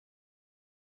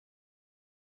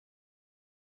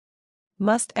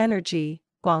Must Energy,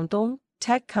 Guangdong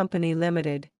Tech Company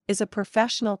Limited, is a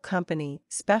professional company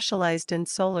specialized in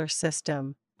solar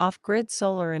system, off-grid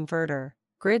solar inverter,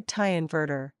 grid tie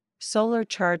inverter, solar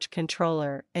charge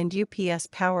controller and UPS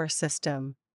power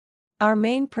system. Our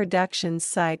main production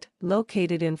site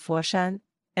located in Foshan,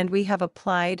 and we have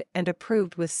applied and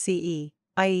approved with CE,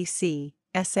 IEC,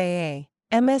 SAA,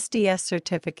 MSDS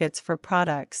certificates for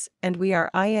products, and we are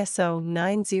ISO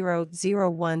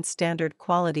 9001 standard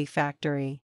quality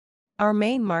factory. Our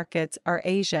main markets are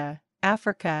Asia,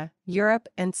 Africa, Europe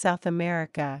and South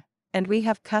America, and we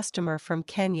have customer from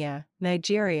Kenya,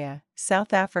 Nigeria,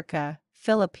 South Africa,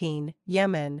 Philippines,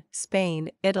 Yemen,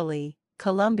 Spain, Italy,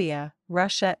 Colombia,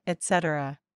 Russia,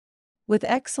 etc. With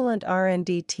excellent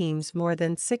R&D teams, more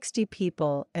than 60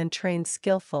 people and trained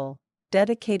skillful,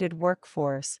 dedicated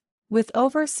workforce, with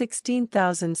over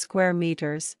 16,000 square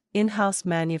meters, in-house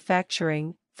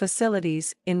manufacturing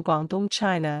facilities in Guangdong,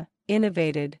 China,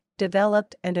 innovated,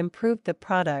 developed and improved the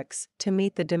products to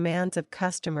meet the demands of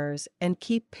customers and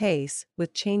keep pace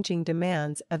with changing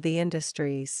demands of the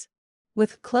industries.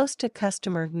 With close to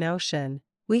customer notion,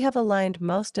 we have aligned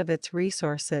most of its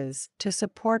resources to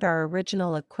support our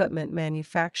original equipment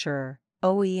manufacturer,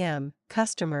 OEM,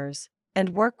 customers, and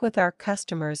work with our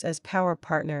customers as power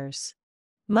partners.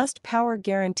 Must Power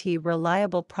guarantee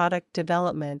reliable product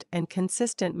development and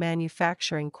consistent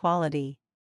manufacturing quality,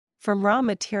 from raw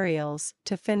materials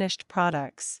to finished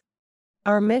products.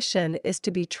 Our mission is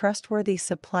to be trustworthy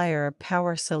supplier of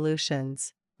power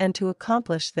solutions, and to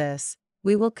accomplish this,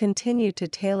 we will continue to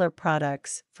tailor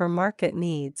products for market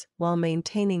needs while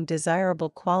maintaining desirable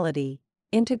quality,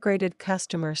 integrated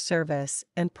customer service,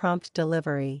 and prompt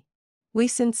delivery. We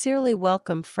sincerely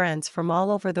welcome friends from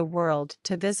all over the world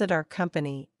to visit our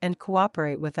company and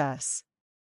cooperate with us.